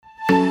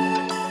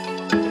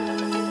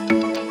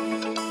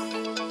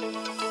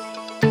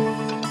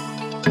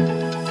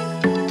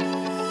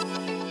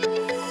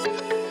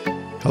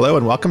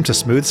and welcome to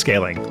Smooth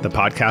Scaling, the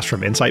podcast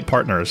from Insight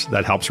Partners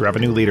that helps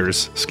revenue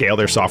leaders scale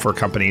their software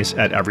companies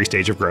at every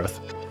stage of growth.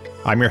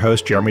 I'm your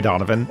host, Jeremy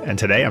Donovan, and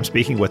today I'm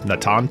speaking with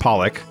Natan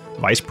Pollack,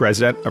 Vice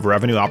President of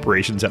Revenue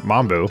Operations at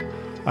Mambu,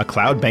 a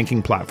cloud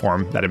banking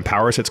platform that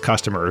empowers its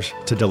customers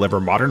to deliver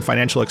modern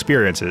financial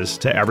experiences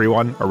to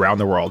everyone around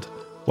the world.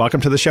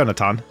 Welcome to the show,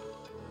 Natan.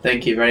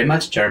 Thank you very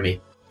much, Jeremy.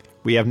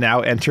 We have now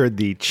entered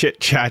the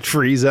chit-chat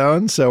free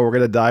zone, so we're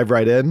going to dive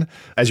right in.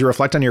 As you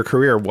reflect on your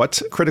career,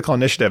 what's a critical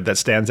initiative that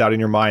stands out in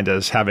your mind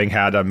as having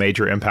had a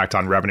major impact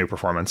on revenue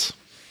performance?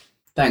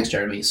 Thanks,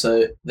 Jeremy.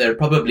 So there are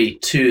probably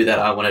two that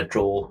I want to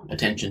draw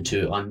attention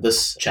to on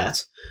this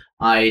chat.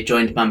 I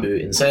joined Mambu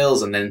in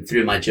sales, and then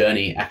through my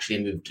journey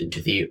actually moved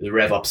into the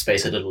RevOps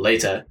space a little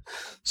later.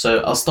 So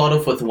I'll start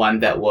off with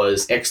one that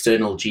was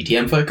external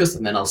GTM focused,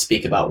 and then I'll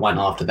speak about one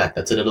after that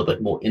that's a little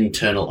bit more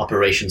internal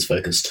operations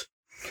focused.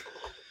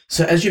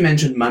 So as you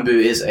mentioned, Mambu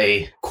is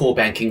a core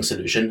banking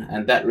solution,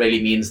 and that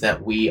really means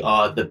that we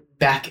are the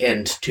back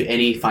end to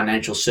any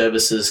financial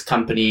services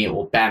company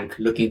or bank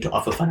looking to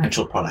offer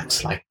financial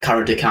products like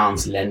current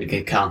accounts, lending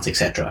accounts,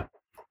 etc.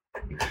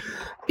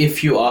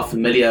 If you are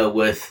familiar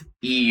with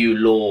EU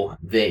law,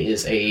 there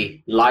is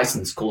a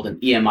license called an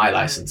EMI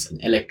license, an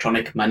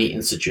Electronic Money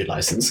Institute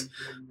license,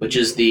 which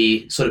is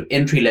the sort of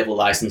entry-level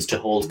license to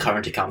hold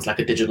current accounts like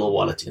a digital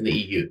wallet in the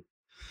EU.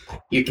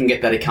 You can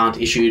get that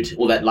account issued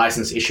or that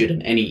license issued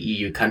in any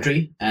EU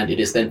country, and it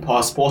is then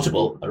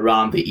passportable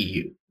around the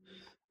EU.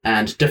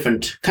 And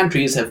different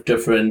countries have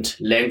different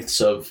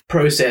lengths of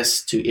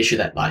process to issue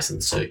that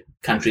license. So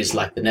countries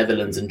like the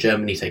Netherlands and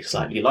Germany take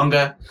slightly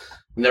longer.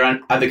 And there are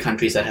other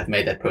countries that have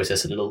made that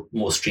process a little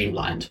more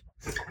streamlined.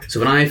 So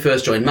when I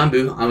first joined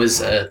Mambu, I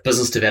was a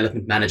business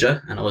development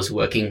manager, and I was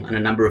working on a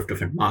number of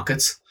different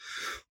markets.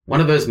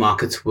 One of those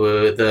markets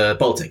were the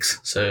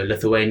Baltics, so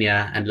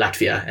Lithuania and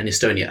Latvia and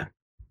Estonia.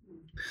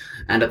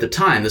 And at the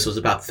time, this was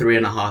about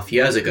 3.5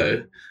 years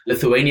ago,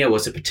 Lithuania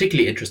was a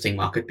particularly interesting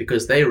market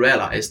because they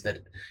realized that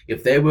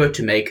if they were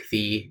to make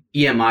the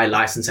EMI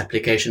license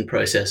application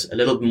process a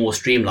little more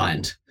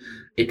streamlined,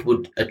 it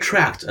would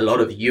attract a lot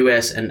of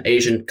US and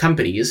Asian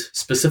companies,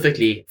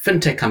 specifically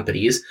fintech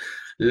companies,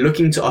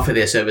 looking to offer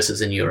their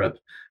services in Europe,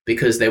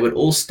 because they would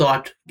all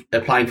start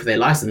applying for their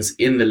license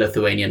in the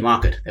Lithuanian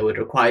market. They would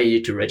require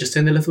you to register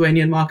in the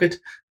Lithuanian market,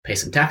 pay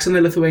some tax in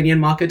the Lithuanian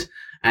market,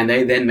 and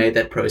they then made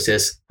that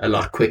process a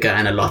lot quicker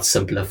and a lot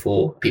simpler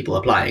for people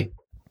applying.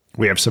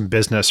 We have some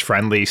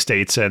business-friendly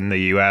states in the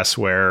U.S.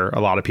 where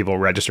a lot of people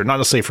register, not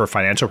necessarily for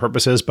financial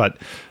purposes, but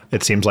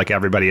it seems like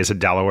everybody is a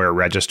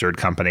Delaware-registered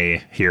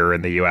company here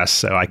in the U.S.,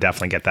 so I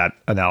definitely get that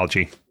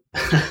analogy.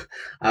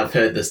 I've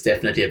heard this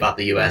definitely about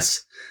the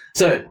U.S.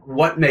 So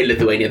what made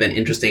Lithuania then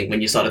interesting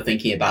when you started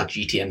thinking about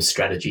GTM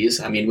strategies?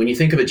 I mean, when you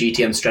think of a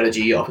GTM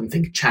strategy, you often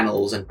think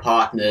channels and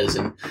partners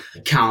and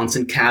accounts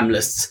and CAM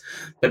lists,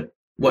 but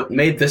what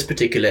made this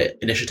particular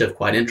initiative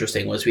quite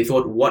interesting was we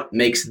thought, what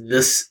makes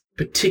this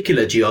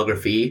particular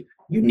geography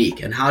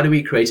unique? And how do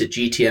we create a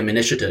GTM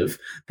initiative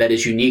that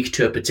is unique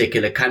to a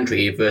particular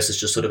country versus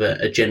just sort of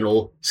a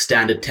general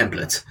standard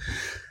template?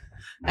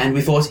 And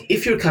we thought,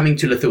 if you're coming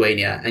to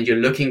Lithuania and you're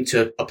looking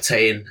to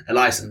obtain a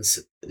license,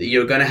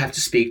 you're going to have to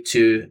speak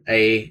to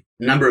a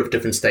number of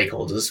different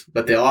stakeholders,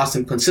 but there are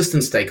some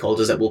consistent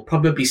stakeholders that will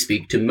probably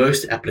speak to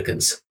most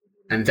applicants.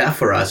 And that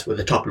for us were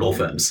the top law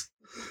firms.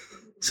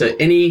 So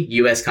any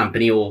US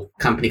company or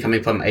company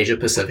coming from Asia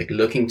Pacific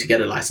looking to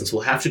get a license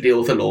will have to deal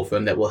with a law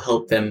firm that will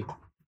help them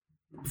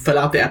fill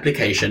out the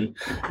application.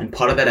 And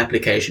part of that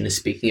application is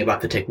speaking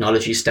about the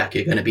technology stack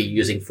you're going to be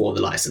using for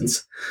the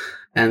license.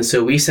 And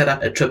so we set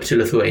up a trip to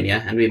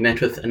Lithuania, and we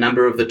met with a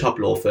number of the top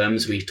law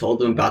firms. We told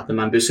them about the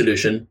Mambu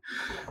solution.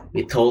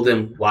 We told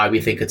them why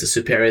we think it's a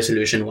superior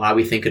solution, why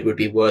we think it would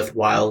be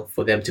worthwhile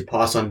for them to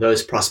pass on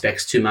those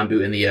prospects to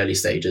Mambu in the early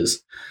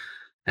stages.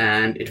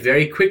 And it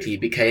very quickly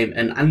became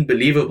an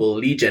unbelievable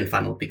lead gen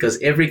funnel, because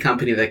every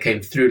company that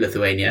came through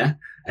Lithuania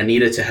and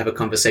needed to have a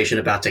conversation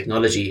about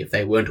technology, if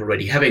they weren't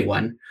already having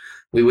one,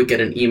 we would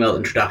get an email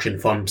introduction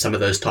from some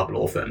of those top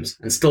law firms.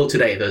 And still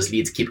today, those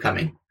leads keep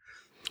coming.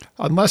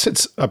 Unless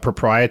it's a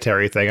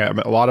proprietary thing, I mean,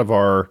 a lot of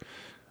our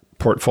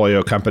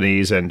portfolio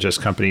companies and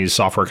just companies,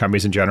 software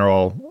companies in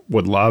general,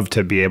 would love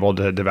to be able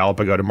to develop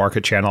a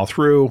go-to-market channel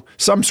through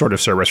some sort of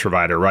service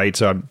provider, right?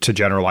 So to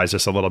generalize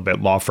this a little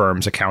bit, law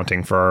firms,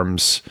 accounting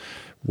firms,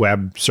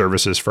 web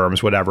services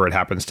firms, whatever it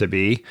happens to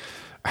be.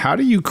 How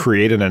do you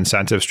create an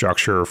incentive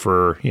structure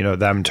for,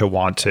 them to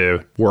want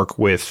to work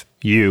with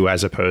you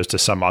as opposed to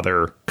some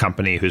other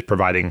company who's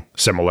providing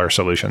similar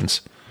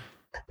solutions?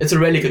 It's a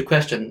really good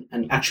question,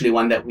 and actually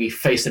one that we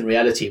faced in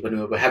reality when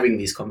we were having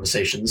these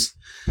conversations.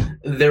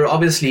 There are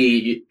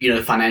obviously,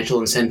 financial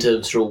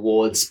incentives,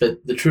 rewards, but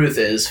the truth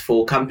is,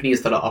 for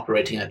companies that are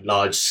operating at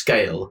large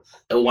scale,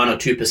 a 1 or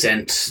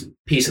 2%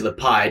 piece of the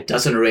pie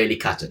doesn't really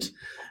cut it.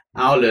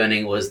 Our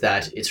learning was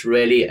that it's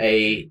really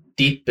a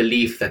deep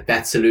belief that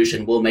that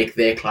solution will make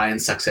their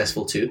clients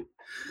successful too.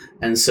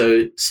 And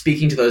so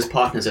speaking to those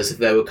partners as if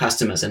they were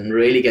customers and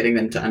really getting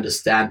them to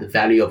understand the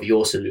value of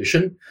your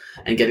solution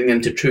and getting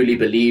them to truly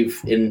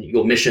believe in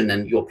your mission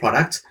and your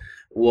product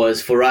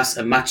was for us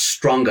a much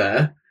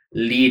stronger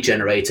lead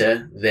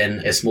generator than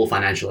a small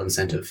financial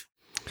incentive.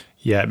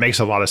 Yeah, it makes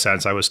a lot of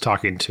sense. I was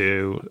talking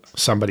to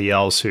somebody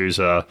else who's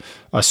a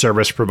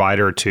service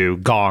provider to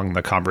Gong,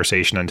 the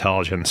conversation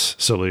intelligence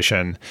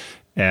solution,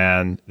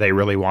 and they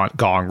really want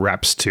Gong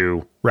reps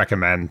to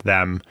recommend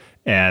them.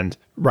 And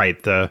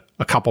a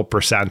couple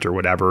percent or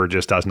whatever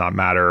just does not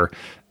matter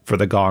for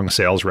the Gong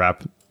sales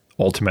rep.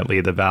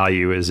 Ultimately, the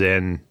value is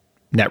in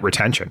net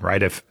retention,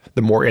 right? If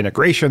the more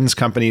integrations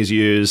companies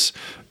use,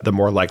 the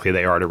more likely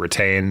they are to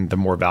retain, the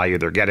more value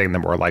they're getting, the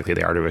more likely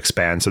they are to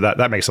expand. So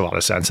that makes a lot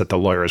of sense that the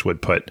lawyers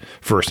would put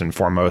first and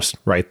foremost,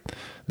 right,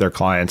 their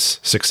clients'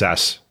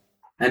 success.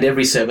 And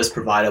every service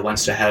provider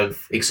wants to have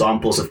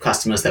examples of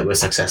customers that were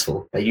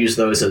successful. They use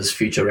those as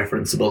future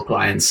referenceable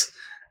clients.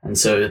 And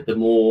so the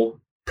more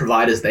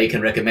providers they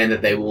can recommend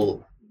that they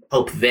will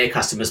help their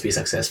customers be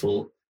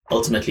successful,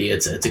 ultimately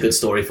it's a good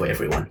story for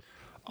everyone.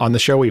 On the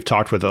show, we've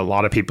talked with a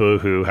lot of people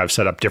who have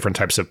set up different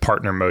types of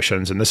partner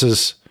motions, and this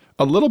is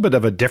a little bit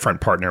of a different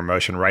partner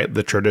motion, right?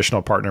 The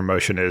traditional partner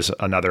motion is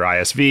another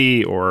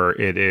ISV, or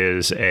it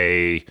is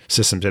a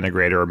systems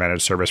integrator or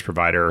managed service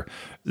provider.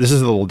 This is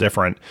a little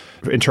different.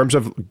 In terms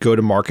of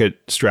go-to-market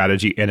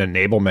strategy and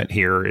enablement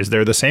here, is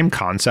there the same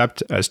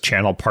concept as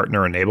channel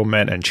partner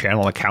enablement and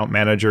channel account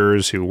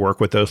managers who work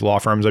with those law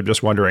firms? I'm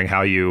just wondering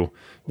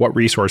what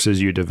resources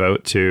you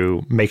devote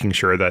to making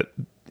sure that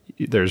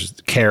there's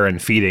care and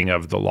feeding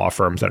of the law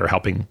firms that are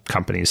helping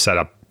companies set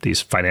up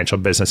these financial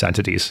business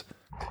entities.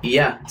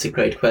 Yeah, it's a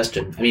great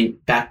question. I mean,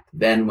 back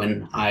then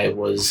when I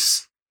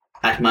was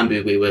at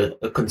Mambu, we were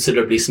a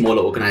considerably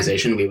smaller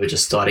organization. We were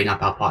just starting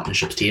up our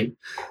partnerships team.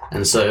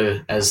 And so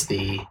as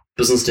the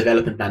business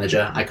development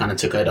manager, I kind of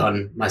took it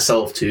on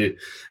myself to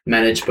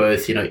manage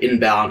both,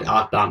 inbound,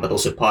 outbound, but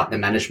also partner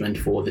management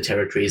for the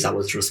territories I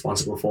was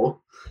responsible for.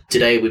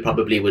 Today, we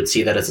probably would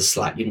see that as a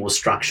slightly more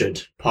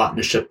structured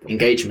partnership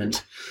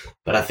engagement.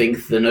 But I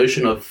think the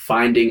notion of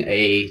finding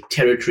a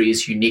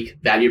territory's unique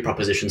value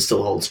proposition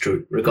still holds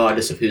true,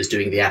 regardless of who's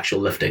doing the actual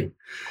lifting.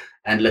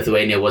 And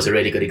Lithuania was a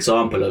really good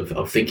example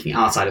of thinking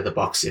outside of the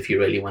box if you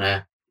really want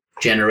to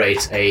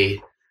generate a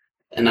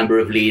number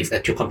of leads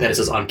that your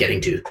competitors aren't getting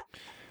to.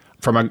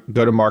 From a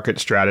go-to-market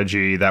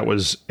strategy, that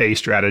was a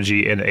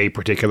strategy in a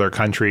particular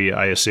country,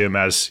 I assume,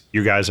 as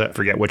you guys, I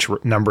forget which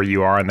number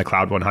you are in the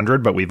Cloud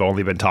 100, but we've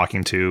only been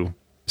talking to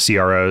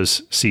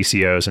CROs,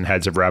 CCOs, and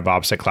heads of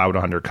RevOps at Cloud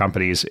 100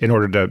 companies. In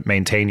order to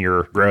maintain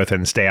your growth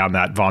and stay on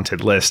that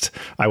vaunted list,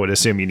 I would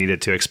assume you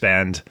needed to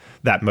expand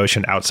that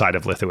motion outside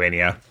of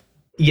Lithuania.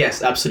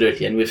 Yes,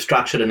 absolutely. And we've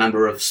structured a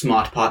number of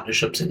smart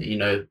partnerships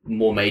in,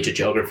 more major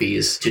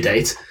geographies to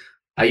date.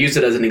 I use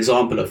it as an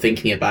example of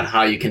thinking about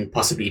how you can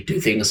possibly do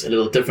things a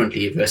little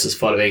differently versus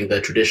following the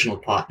traditional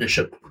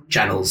partnership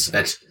channels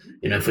that,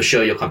 for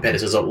sure your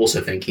competitors are also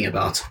thinking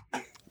about.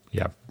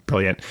 Yeah,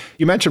 brilliant.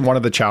 You mentioned one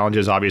of the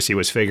challenges obviously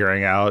was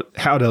figuring out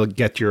how to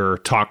get your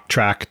talk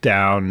track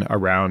down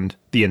around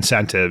the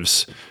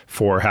incentives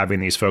for having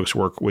these folks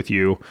work with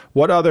you.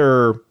 What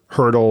other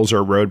hurdles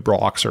or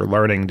roadblocks or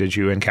learning did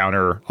you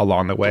encounter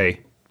along the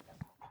way?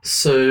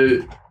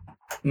 So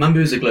Mambu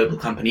is a global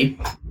company,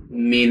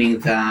 meaning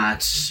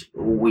that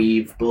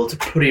we've built a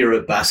pretty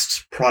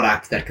robust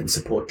product that can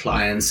support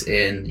clients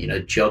in,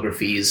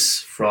 geographies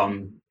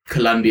from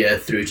Colombia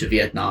through to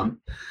Vietnam.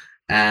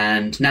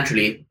 And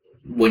naturally,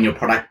 when your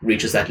product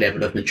reaches that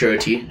level of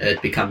maturity,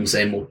 it becomes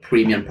a more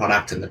premium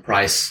product and the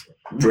price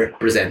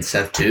represents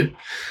that too.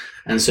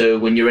 And so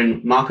when you're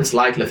in markets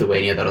like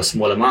Lithuania that are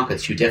smaller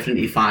markets, you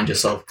definitely find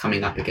yourself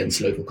coming up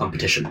against local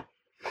competition.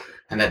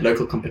 And that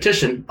local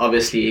competition,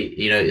 obviously,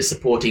 is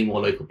supporting more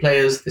local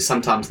players.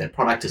 Sometimes their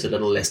product is a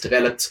little less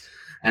developed.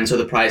 And so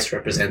the price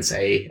represents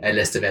a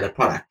less developed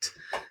product.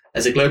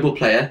 As a global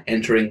player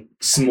entering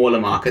smaller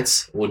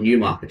markets, or new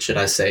markets, should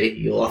I say,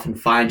 you'll often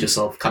find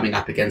yourself coming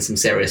up against some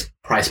serious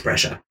price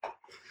pressure.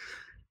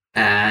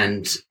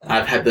 And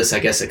I've had this, I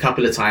guess, a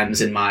couple of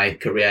times in my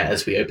career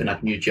as we open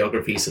up new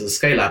geographies as a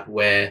scale-up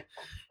where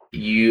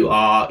you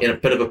are in a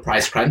bit of a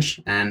price crunch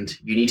and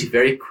you need to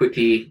very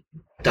quickly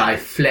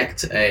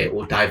divert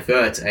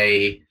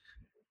a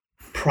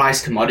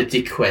price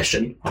commodity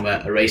question from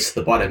a race to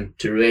the bottom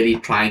to really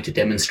trying to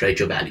demonstrate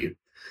your value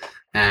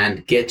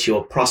and get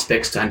your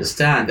prospects to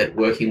understand that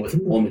working with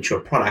a more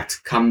mature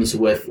product comes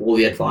with all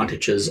the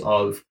advantages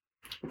of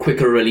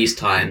quicker release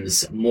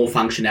times, more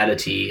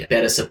functionality,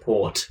 better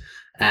support,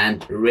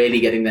 and really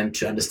getting them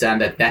to understand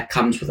that that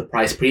comes with a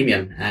price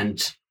premium,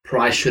 and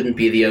price shouldn't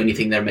be the only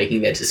thing they're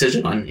making their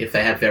decision on if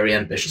they have very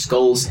ambitious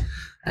goals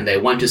and they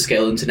want to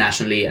scale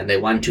internationally and they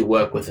want to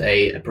work with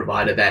a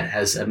provider that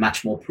has a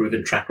much more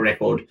proven track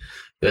record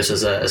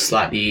versus a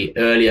slightly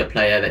earlier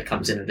player that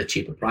comes in at a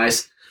cheaper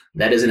price.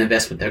 That is an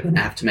investment they're going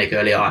to have to make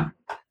early on.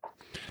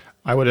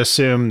 I would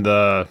assume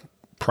the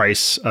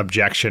price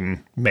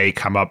objection may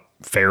come up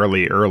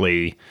fairly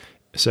early.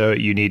 So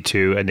you need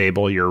to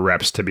enable your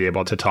reps to be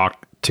able to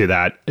talk to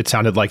that. It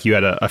sounded like you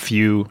had a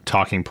few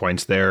talking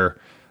points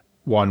there.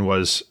 One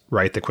was,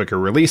 right, the quicker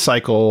release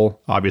cycle,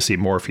 obviously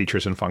more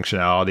features and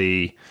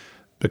functionality,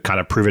 the kind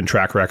of proven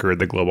track record,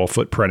 the global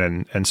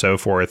footprint, and so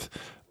forth.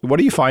 What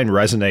do you find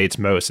resonates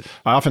most?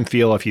 I often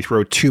feel if you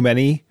throw too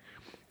many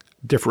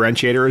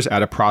differentiators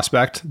at a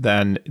prospect,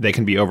 then they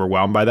can be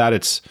overwhelmed by that.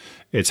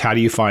 It's how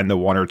do you find the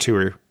one or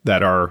two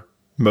that are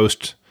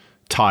most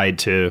tied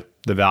to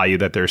the value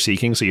that they're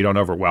seeking so you don't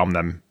overwhelm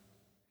them?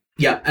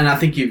 Yeah, and I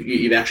think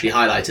you've actually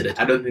highlighted it.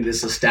 I don't think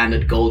there's a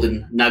standard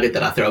golden nugget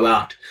that I throw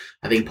out.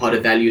 I think part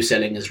of value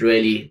selling is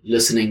really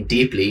listening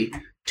deeply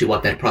to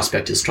what that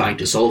prospect is trying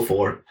to solve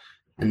for,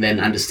 and then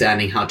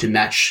understanding how to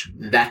match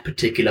that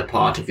particular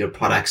part of your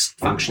product's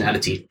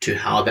functionality to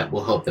how that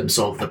will help them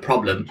solve the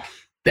problem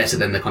better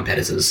than the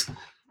competitors.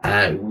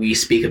 We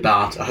speak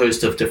about a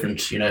host of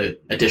different,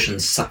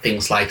 additions,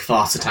 things like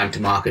faster time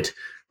to market,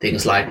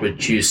 things like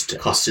reduced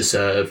cost to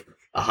serve,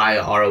 a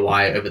higher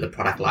ROI over the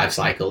product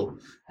lifecycle.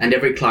 And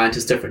every client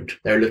is different.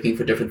 They're looking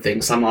for different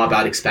things. Some are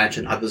about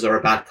expansion, others are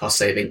about cost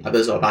saving,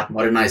 others are about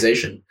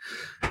modernization.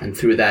 And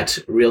through that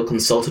real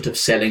consultative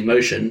selling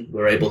motion,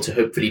 we're able to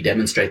hopefully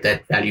demonstrate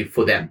that value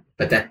for them.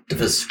 But that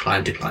differs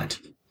client to client.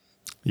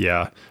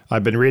 Yeah.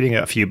 I've been reading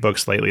a few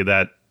books lately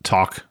that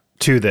talk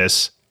to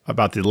this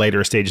about the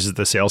later stages of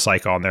the sales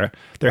cycle. And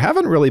there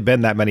haven't really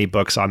been that many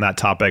books on that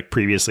topic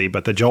previously,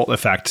 but the Jolt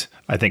Effect,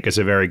 I think, is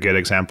a very good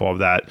example of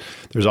that.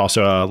 There's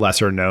also a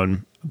lesser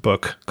known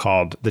book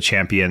called The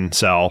Champion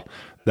Sell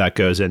that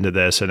goes into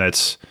this. And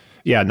it's,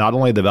 not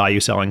only the value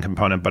selling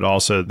component, but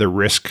also the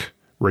risk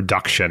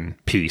reduction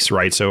piece,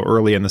 right? So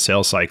early in the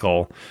sales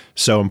cycle,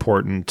 so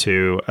important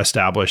to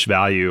establish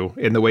value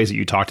in the ways that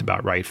you talked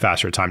about, right?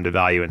 Faster time to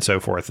value and so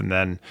forth. And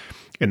then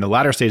in the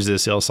latter stages of the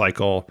sales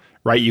cycle,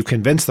 right, you've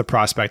convinced the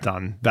prospect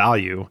on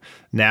value.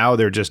 Now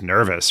they're just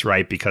nervous,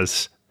 right?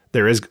 Because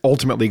there is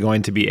ultimately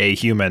going to be a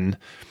human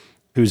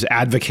who's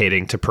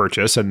advocating to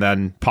purchase, and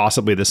then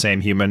possibly the same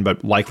human,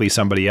 but likely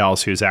somebody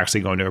else who's actually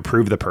going to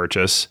approve the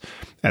purchase.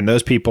 And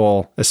those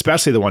people,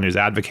 especially the one who's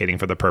advocating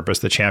for the purpose,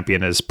 the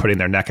champion, is putting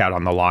their neck out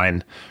on the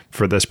line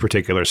for this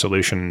particular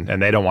solution,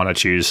 and they don't want to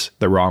choose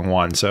the wrong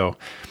one. So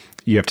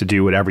you have to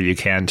do whatever you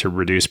can to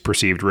reduce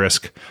perceived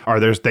risk. Are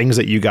there things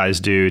that you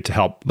guys do to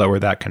help lower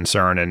that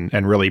concern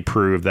and really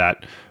prove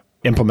that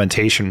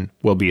implementation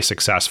will be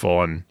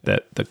successful and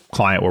that the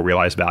client will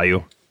realize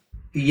value?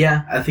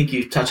 Yeah, I think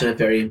you touched on a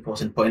very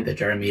important point there,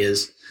 Jeremy,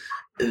 is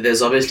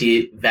there's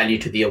obviously value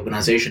to the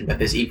organization, but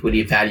there's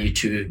equally value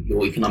to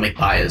your economic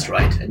buyers,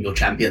 right? And your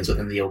champions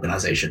within the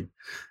organization.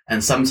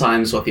 And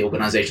sometimes what the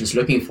organization's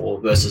looking for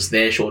versus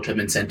their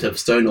short-term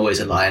incentives don't always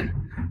align.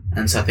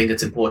 And so I think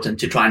it's important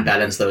to try and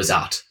balance those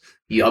out.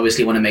 You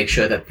obviously want to make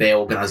sure that their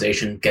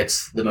organization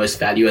gets the most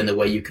value, and the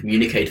way you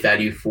communicate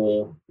value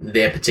for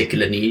their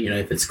particular need,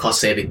 if it's cost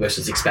saving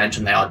versus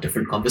expansion, they are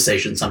different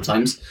conversations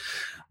sometimes,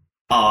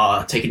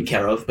 are taken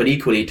care of, but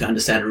equally to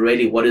understand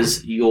really what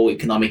is your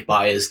economic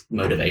buyer's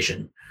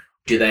motivation.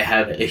 Do they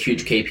have a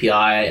huge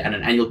KPI and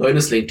an annual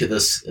bonus linked to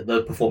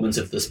the performance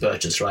of this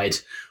purchase,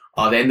 right?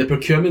 Are they in the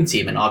procurement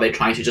team, and are they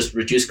trying to just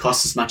reduce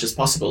costs as much as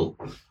possible?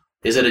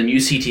 Is it a new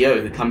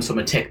CTO who comes from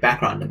a tech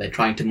background and they're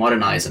trying to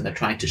modernize and they're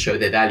trying to show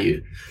their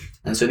value?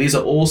 And so these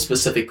are all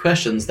specific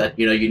questions that,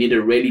 you need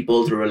to really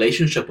build a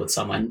relationship with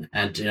someone.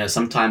 And,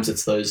 sometimes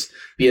it's those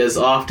beers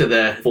after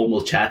the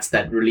formal chats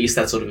that release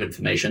that sort of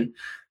information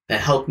that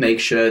help make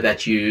sure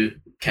that you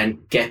can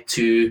get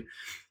to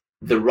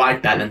the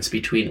right balance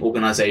between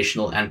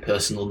organizational and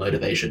personal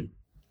motivation.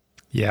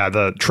 Yeah,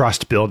 the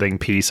trust building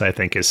piece, I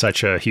think, is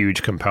such a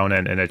huge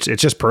component. And it's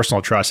just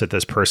personal trust that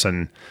this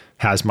person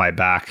has my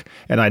back.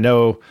 And I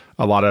know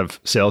a lot of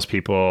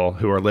salespeople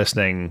who are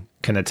listening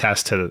can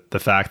attest to the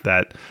fact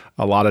that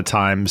a lot of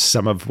times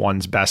some of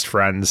one's best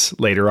friends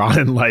later on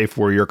in life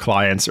were your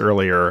clients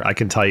earlier. I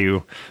can tell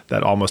you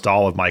that almost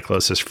all of my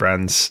closest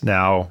friends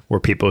now were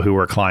people who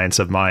were clients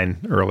of mine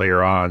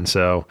earlier on.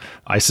 So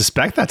I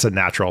suspect that's a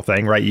natural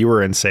thing, right? You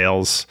were in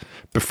sales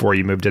before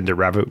you moved into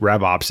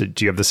RevOps.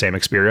 Do you have the same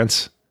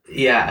experience?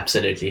 Yeah,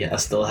 absolutely. I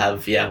still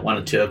have, one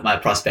or two of my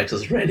prospects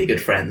as really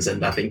good friends.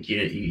 And I think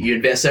you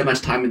invest so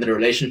much time in the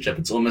relationship.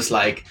 It's almost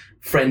like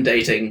friend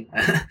dating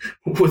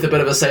with a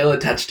bit of a sale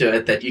attached to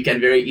it, that you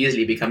can very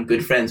easily become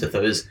good friends with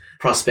those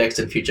prospects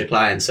and future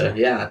clients. So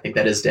I think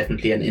that is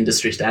definitely an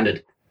industry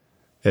standard.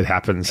 It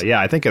happens. Yeah,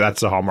 I think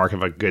that's a hallmark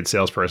of a good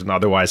salesperson.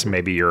 Otherwise,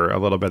 maybe you're a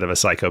little bit of a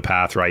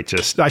psychopath, right?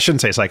 I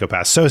shouldn't say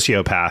psychopath,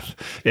 sociopath,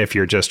 if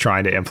you're just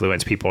trying to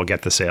influence people,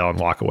 get the sale and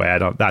walk away.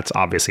 That's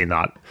obviously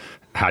not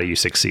how you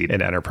succeed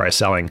in enterprise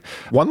selling.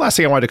 One last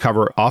thing I wanted to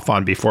cover off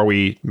on before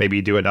we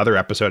maybe do another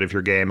episode of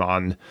your game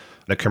on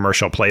the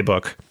commercial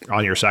playbook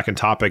on your second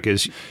topic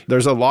is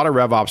there's a lot of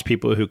RevOps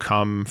people who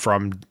come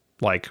from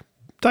like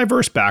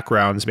diverse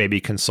backgrounds,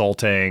 maybe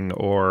consulting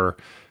or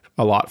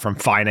a lot from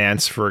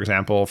finance, for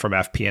example, from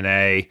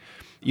FP&A.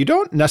 You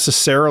don't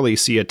necessarily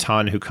see a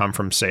ton who come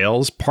from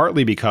sales,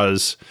 partly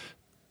because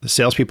the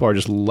salespeople are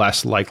just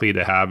less likely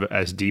to have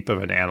as deep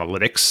of an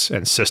analytics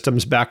and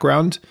systems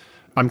background.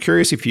 I'm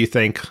curious if you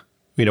think,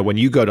 when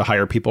you go to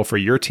hire people for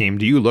your team,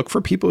 do you look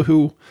for people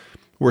who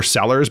were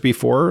sellers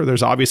before?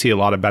 There's obviously a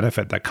lot of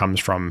benefit that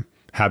comes from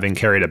having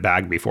carried a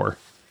bag before.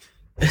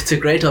 It's a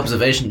great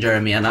observation,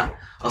 Jeremy, and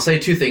I'll say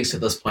two things to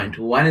this point.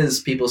 One is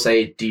people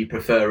say, do you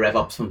prefer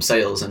RevOps from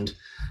sales? And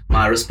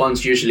my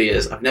response usually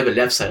is, I've never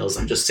left sales.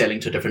 I'm just selling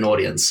to a different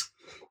audience.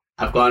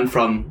 I've gone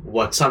from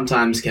what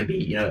sometimes can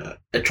be, a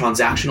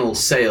transactional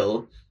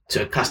sale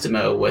to a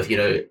customer with,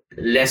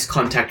 less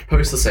contact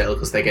post the sale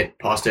because they get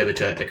passed over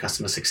to a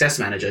customer success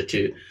manager,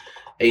 to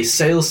a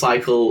sales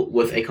cycle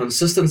with a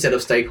consistent set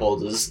of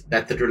stakeholders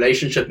that the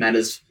relationship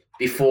matters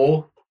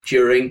before,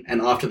 during,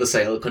 and after the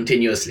sale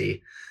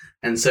continuously.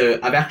 And so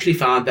I've actually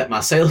found that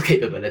my sales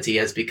capability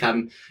has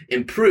become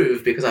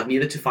improved because I've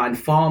needed to find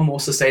far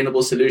more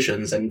sustainable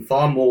solutions and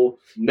far more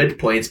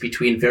midpoints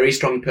between very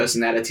strong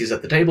personalities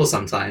at the table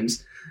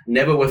sometimes,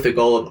 never with the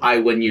goal of I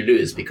win, you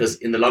lose, because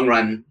in the long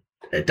run,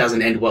 it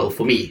doesn't end well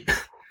for me.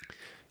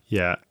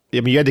 Yeah.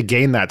 I mean, you had to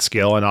gain that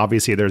skill, and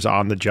obviously there's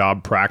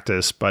on-the-job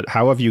practice, but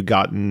how have you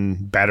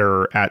gotten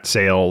better at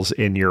sales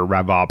in your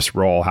RevOps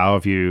role? How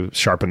have you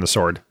sharpened the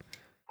sword?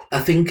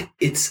 I think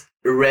it's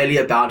really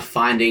about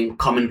finding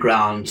common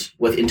ground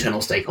with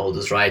internal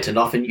stakeholders, right? And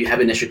often you have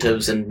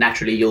initiatives, and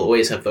naturally you'll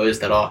always have those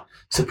that are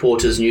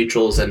supporters,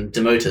 neutrals, and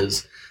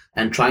demoters.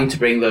 And trying to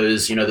bring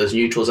those, those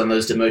neutrals and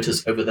those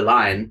demoters over the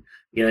line,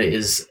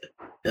 is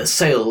a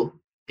sale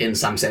in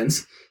some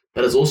sense.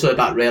 But it's also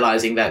about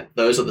realizing that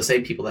those are the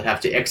same people that have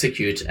to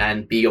execute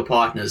and be your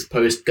partners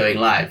post going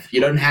live.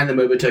 You don't hand them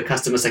over to a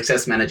customer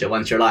success manager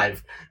once you're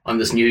live on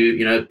this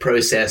new,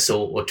 process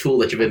or tool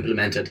that you've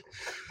implemented.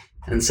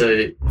 And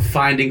so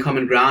finding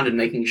common ground and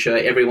making sure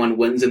everyone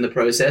wins in the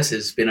process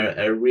has been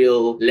a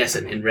real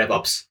lesson in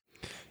RevOps.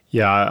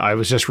 Yeah, I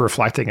was just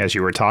reflecting as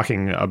you were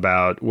talking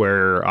about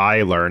where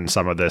I learned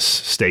some of this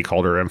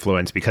stakeholder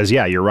influence, because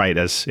you're right.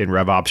 As in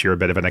RevOps, you're a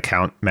bit of an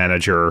account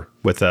manager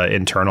with an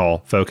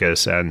internal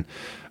focus. And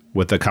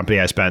with the company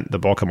I spent the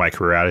bulk of my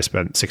career at, I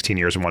spent 16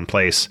 years in one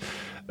place.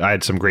 I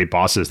had some great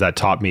bosses that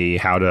taught me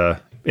how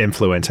to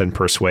influence and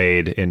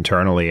persuade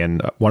internally.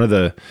 And one of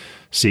the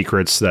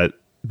secrets that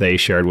they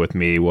shared with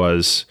me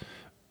was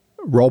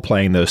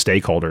role-playing those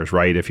stakeholders,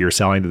 right? If you're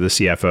selling to the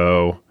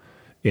CFO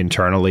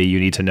internally, you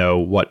need to know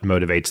what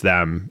motivates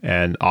them.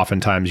 And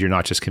oftentimes you're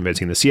not just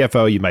convincing the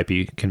CFO, you might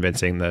be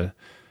convincing the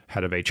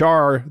head of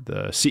HR,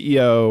 the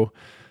CEO,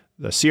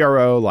 the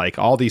CRO, like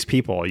all these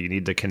people you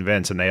need to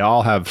convince, and they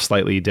all have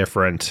slightly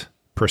different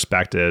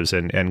perspectives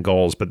and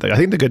goals. But I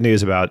think the good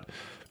news about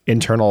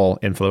internal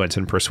influence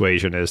and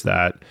persuasion is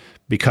that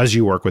because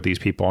you work with these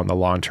people in the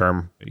long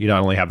term, you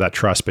not only have that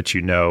trust, but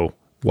you know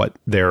what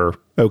their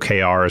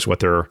OKRs, what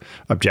their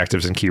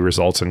objectives and key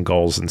results and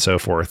goals and so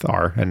forth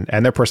are,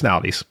 and their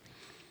personalities.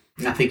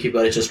 I think you've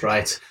got it just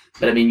right.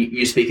 But I mean,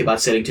 you speak about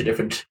selling to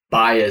different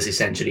buyers,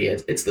 essentially.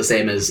 It's the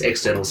same as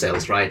external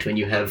sales, right? When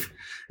you have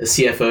a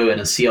CFO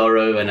and a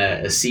CRO and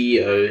a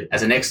CEO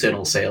as an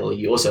external sale,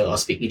 you also are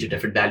speaking to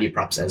different value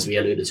props, as we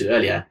alluded to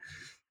earlier.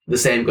 The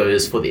same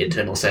goes for the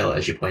internal sale,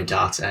 as you point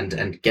out,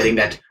 and getting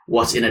that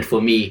what's in it for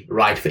me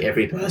right for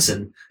every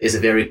person is a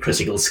very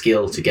critical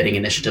skill to getting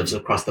initiatives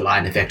across the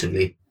line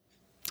effectively.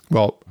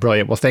 Well,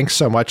 brilliant. Well, thanks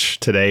so much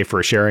today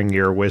for sharing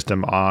your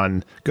wisdom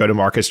on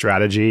go-to-market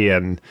strategy,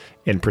 and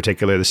in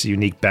particular, this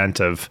unique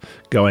bent of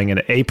going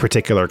in a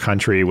particular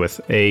country with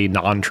a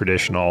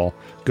non-traditional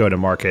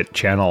go-to-market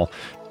channel.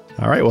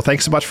 All right. Well,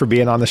 thanks so much for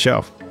being on the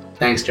show.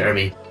 Thanks,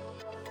 Jeremy.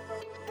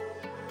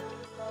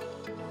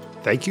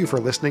 Thank you for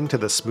listening to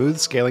the Smooth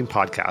Scaling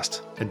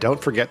Podcast. And don't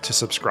forget to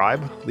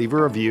subscribe, leave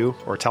a review,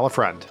 or tell a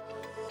friend.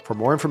 For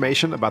more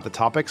information about the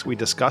topics we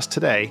discussed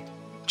today,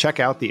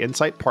 check out the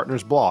Insight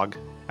Partners blog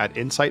at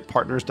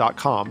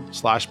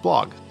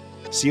insightpartners.com/blog.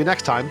 See you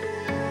next time.